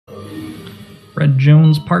Fred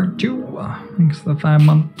Jones Part 2. Thanks for the 5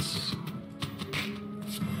 months.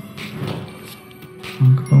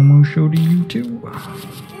 Uncle Bomo show to you too.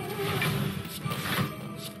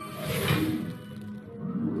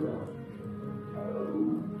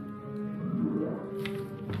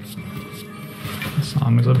 The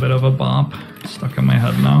song is a bit of a bop. It's stuck in my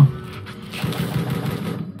head now.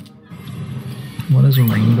 What is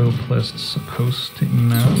Rainbow Plist supposed to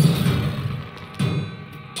emote?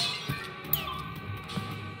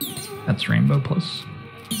 That's Rainbow Plus.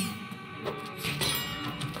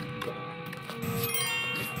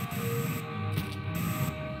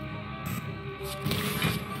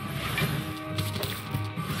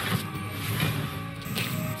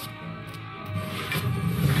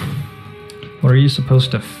 What are you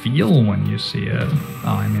supposed to feel when you see it?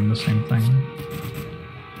 Oh, I mean the same thing.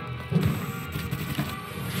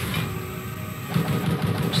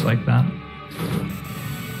 Just like that.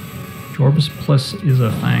 Jorbus Plus is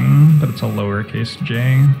a thing, but it's a lowercase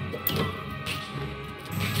j.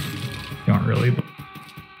 You don't really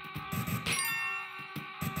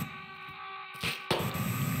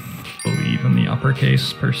believe in the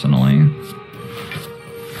uppercase, personally.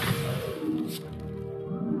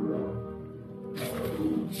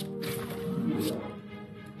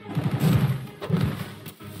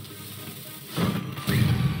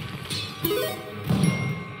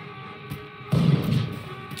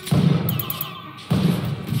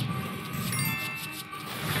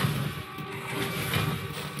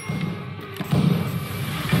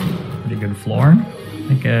 Good floor.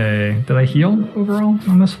 Did I heal overall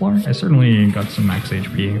on this floor? I certainly got some max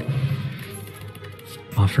HP.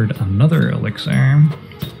 Offered another elixir.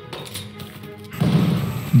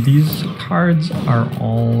 These cards are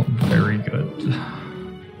all very good.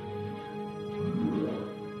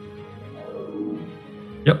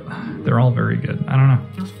 Yep, they're all very good. I don't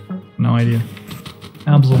know. No idea.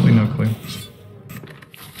 Absolutely no clue.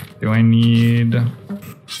 Do I need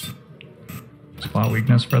spot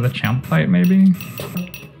weakness for the champ fight, maybe?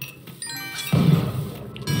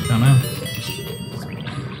 Don't know.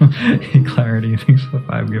 Clarity, thanks for the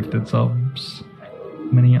 5 gifted subs.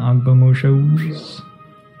 Many Agbomo shows.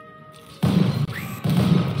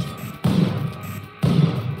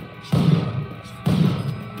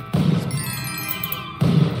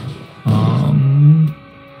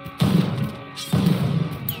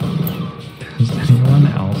 Does anyone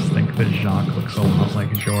else think that Jacques looks a lot like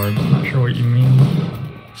Jorb? I'm not sure what you mean.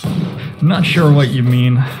 I'm not sure what you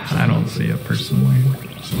mean. I don't see it personally.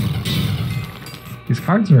 These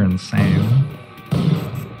cards are insane.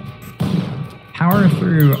 Power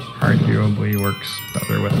Through arguably works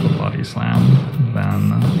better with the Body Slam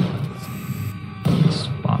than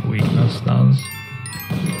Spot Weakness does.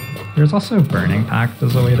 There's also Burning Pact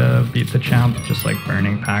as a way to beat the champ, just like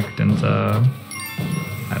Burning Pact into,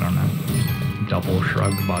 I don't know, Double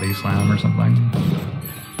Shrug Body Slam or something.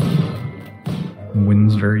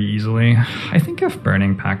 Wins very easily. I think if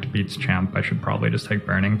Burning Pact beats champ, I should probably just take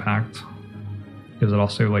Burning Pact. Because it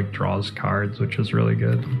also like draws cards, which is really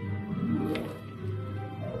good.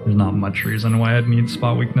 There's not much reason why I'd need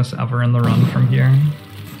Spot Weakness ever in the run from here.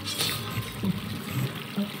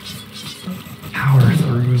 Power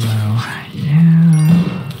Through though,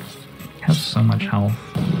 yeah. It has so much health.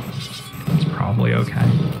 It's probably okay.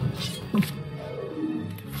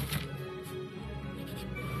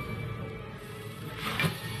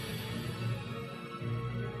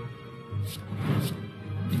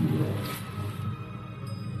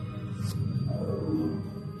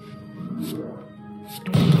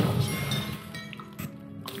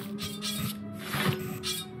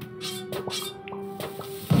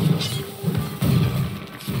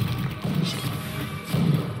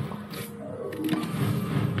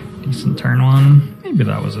 Decent turn one. Maybe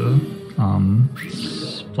that was a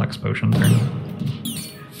Flex Potion turn.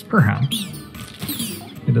 Perhaps.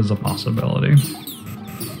 It is a possibility.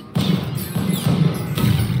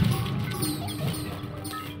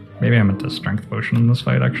 Maybe I meant to Strength Potion in this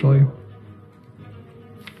fight, actually.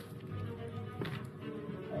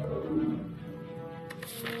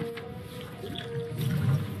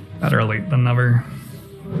 Better late than never.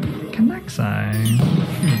 Connexi.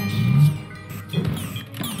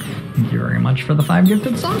 Thank you very much for the 5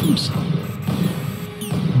 gifted subs.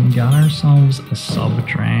 We got ourselves a sub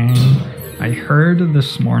train. I heard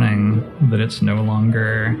this morning that it's no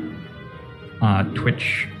longer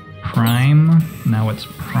Twitch Prime. Now it's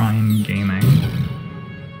Prime Gaming.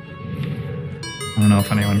 I don't know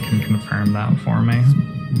if anyone can confirm that for me,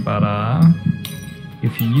 but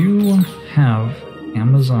if you have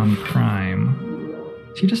Amazon Prime,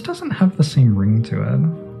 it just doesn't have the same ring to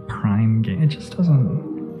it. Prime Game, it just doesn't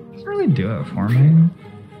really really do it for me.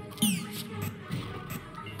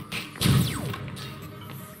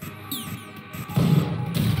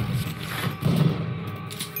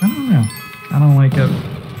 I don't know. I don't like it.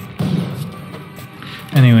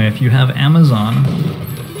 Anyway, if you have Amazon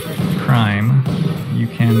Prime, you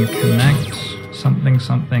can connect something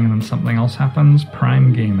something and then something else happens.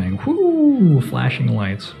 Prime Gaming. Whoo! Flashing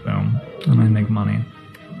lights. Boom. And I make money.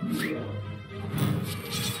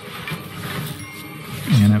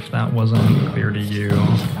 And if that wasn't clear to you,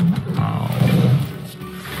 I'll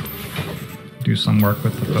do some work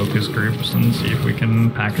with the focus groups and see if we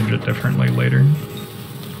can package it differently later.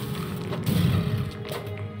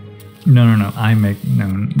 No, no,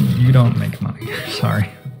 you don't make money. Sorry.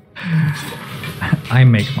 I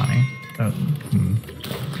make money.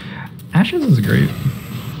 Ashes is great.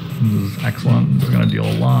 This is excellent. This is going to deal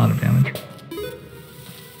a lot of damage.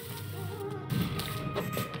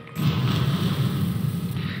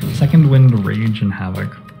 Second Wind, Rage, and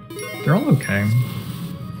Havoc. They're all okay.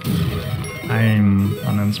 I'm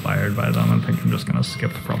uninspired by them. I think I'm just going to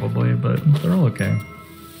skip probably, but they're all okay.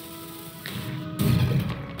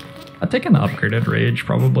 I'd take an upgraded Rage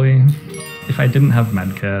probably. If I didn't have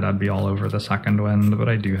Medkit, I'd be all over the Second Wind, but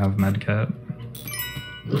I do have Medkit.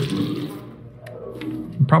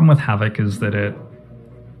 The problem with Havoc is that it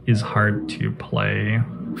is hard to play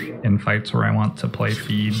in fights where I want to play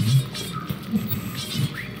feed.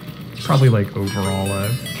 It's probably like overall a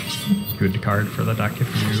good card for the deck if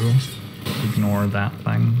you ignore that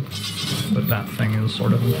thing, but that thing is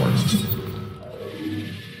sort of important.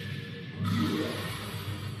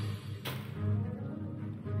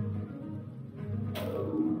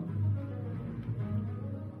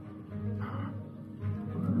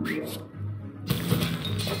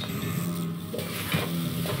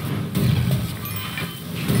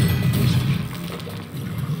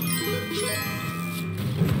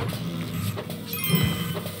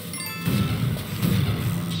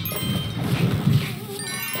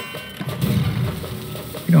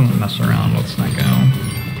 We don't mess around with Snecko.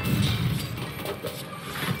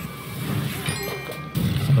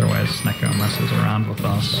 Otherwise, Snecko messes around with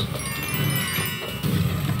us.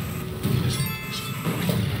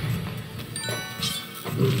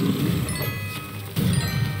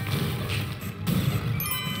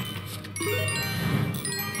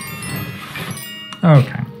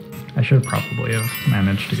 Okay. I should probably have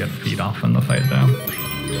managed to get feed off in the fight, though.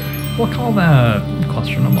 We'll call that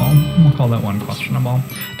questionable. We'll call that one questionable.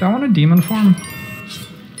 Do I want a demon form?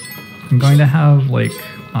 I'm going to have like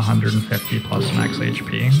 150 plus max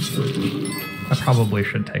HP. I probably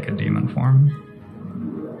should take a demon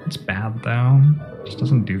form. It's bad though. It just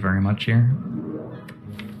doesn't do very much here.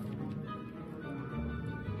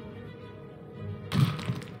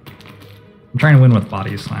 I'm trying to win with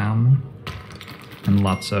Body Slam and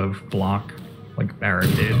lots of block. Like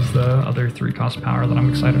Barricades, the other 3-cost power that I'm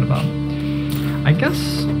excited about. I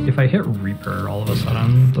guess if I hit Reaper, all of a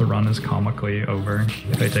sudden the run is comically over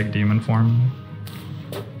if I take Demon Form.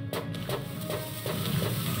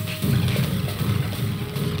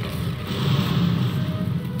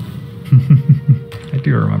 I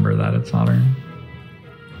do remember that, it's hotter.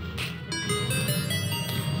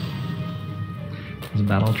 Is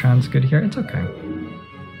Battle Trance good here? It's okay.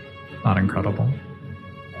 Not incredible.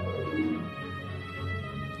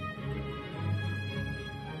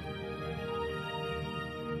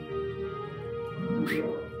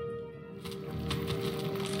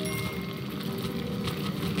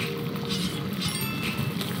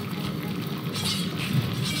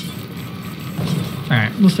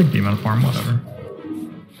 Alright, let's take Demon Form, whatever.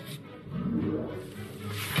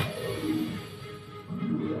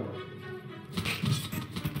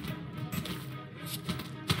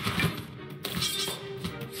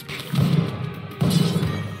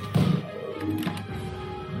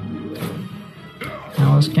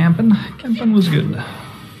 How was camping? Camping was good.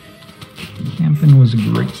 Camping was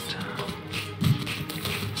great.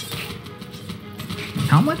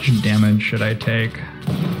 How much damage should I take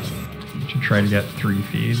to try to get 3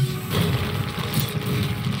 feeds?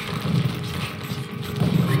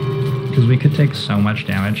 Because we could take so much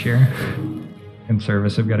damage here in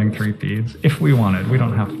service of getting 3 feeds. If we wanted. We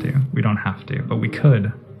don't have to. We don't have to. But we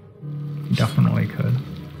could. We definitely could.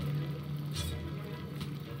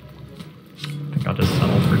 I think I'll just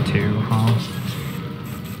settle for 2, huh?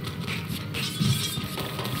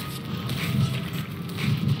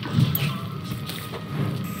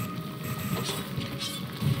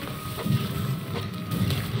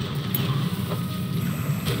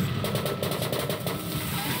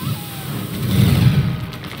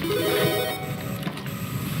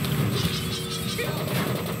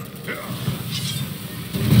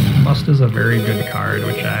 Lust is a very good card,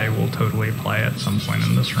 which I will totally play at some point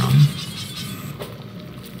in this run.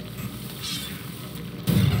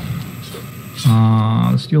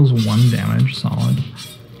 This deals 1 damage, solid.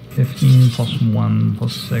 15 plus 1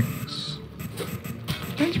 plus 6.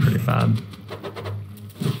 That's pretty bad.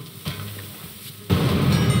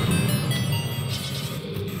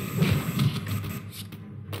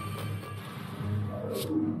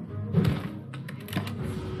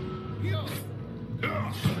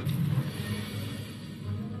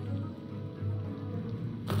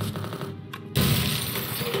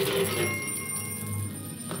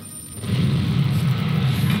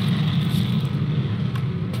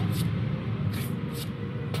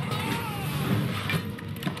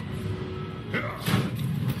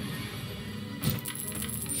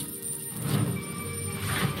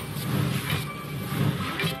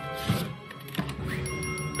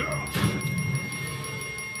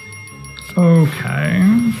 Okay.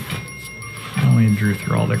 I only drew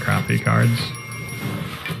through all the crappy cards.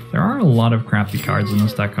 There are a lot of crappy cards in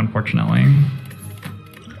this deck, unfortunately.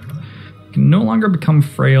 Can no longer become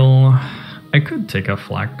frail. I could take a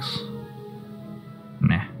flex.